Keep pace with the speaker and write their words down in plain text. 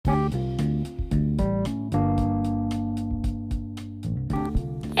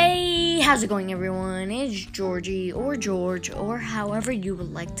How's it going, everyone? It's Georgie or George or however you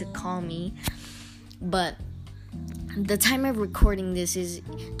would like to call me. But the time of recording this is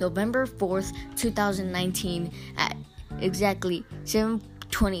November 4th, 2019 at exactly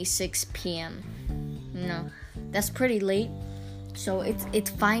 7:26 p.m. No, that's pretty late. So it's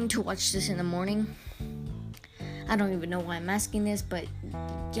fine to watch this in the morning. I don't even know why I'm asking this, but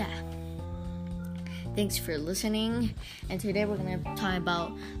yeah. Thanks for listening, and today we're going to talk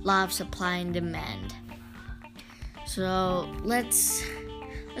about law of supply and demand. So let's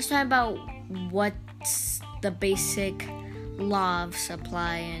talk about what's the basic law of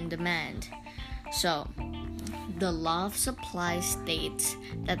supply and demand. So the law of supply states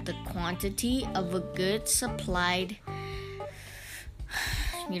that the quantity of a good supplied,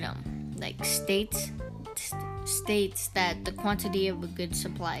 states that the quantity of a good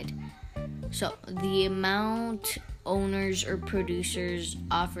supplied. So, the amount owners or producers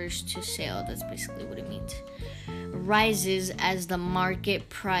offers to sale, that's basically what it means, rises as the market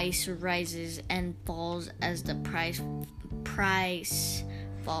price rises and falls as the price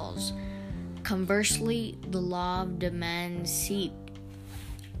falls. Conversely, the law of demand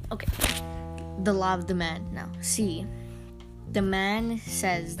the law of demand now. C. Demand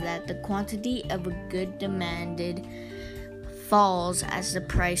says that the quantity of a good demanded falls as the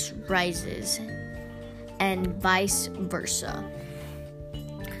price rises, and vice versa.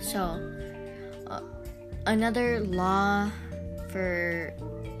 So, another law for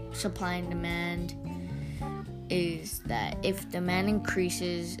supply and demand is that if demand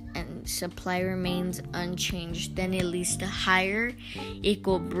increases and supply remains unchanged, then it leads to higher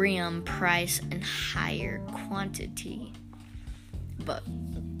equilibrium price and higher quantity. But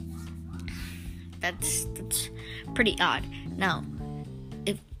that's pretty odd. Now,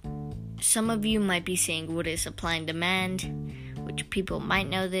 if some of you might be saying, what is supply and demand? Which people might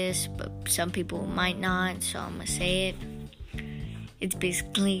know this, but some people might not, so I'm going to say it. It's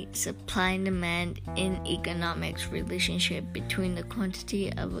basically supply and demand in economics relationship between the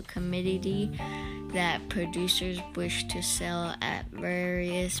quantity of a commodity that producers wish to sell at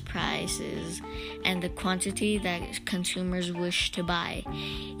various prices and the quantity that consumers wish to buy.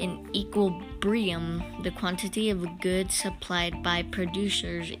 In equilibrium, the quantity of a good supplied by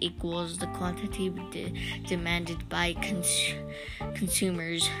producers equals the quantity demanded by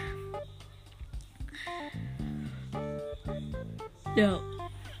consumers. No.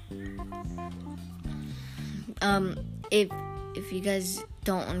 If you guys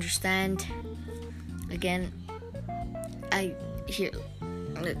don't understand, again, let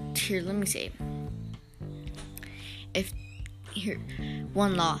me say.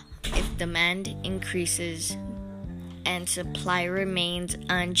 One law: if demand increases and supply remains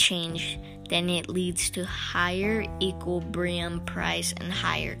unchanged, then it leads to higher equilibrium price and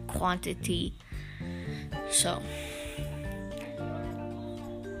higher quantity. So,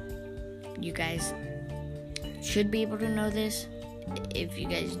 you guys should be able to know this. If you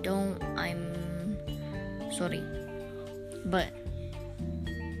guys don't, I'm sorry. But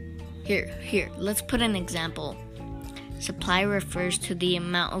here, let's put an example. Supply refers to the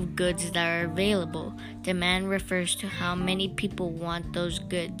amount of goods that are available. Demand refers to how many people want those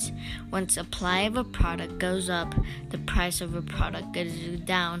goods. When supply of a product goes up, the price of a product goes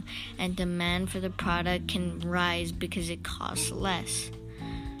down, and demand for the product can rise because it costs less.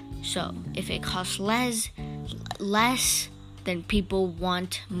 So, if it costs less, then people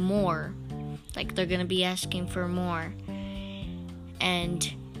want more. Like, they're going to be asking for more. And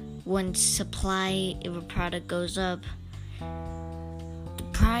when supply of a product goes up, the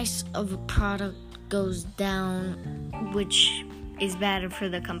price of a product goes down, which is bad for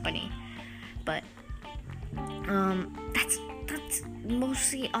the company. But that's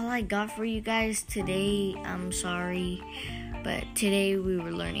mostly all I got for you guys today. I'm sorry, but today we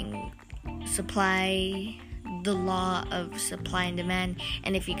were learning the law of supply and demand.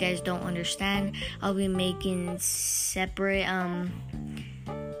 And if you guys don't understand, I'll be making separate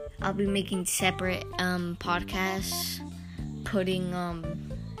podcasts, putting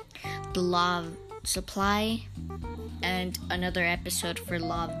the law of supply and another episode for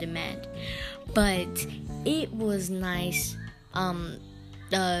law of demand. But it was nice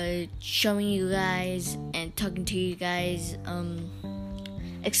showing you guys and talking to you guys,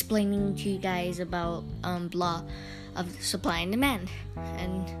 explaining to you guys about law of supply and demand.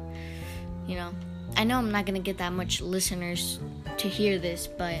 And I know I'm not gonna get that much listeners to hear this,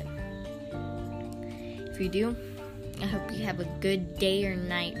 but if you do, I hope you have a good day or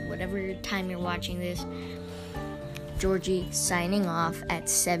night, whatever time you're watching this. Georgie signing off at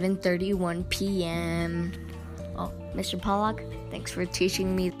 7:31 p.m. Oh, Mr. Pollock, thanks for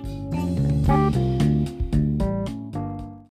teaching me.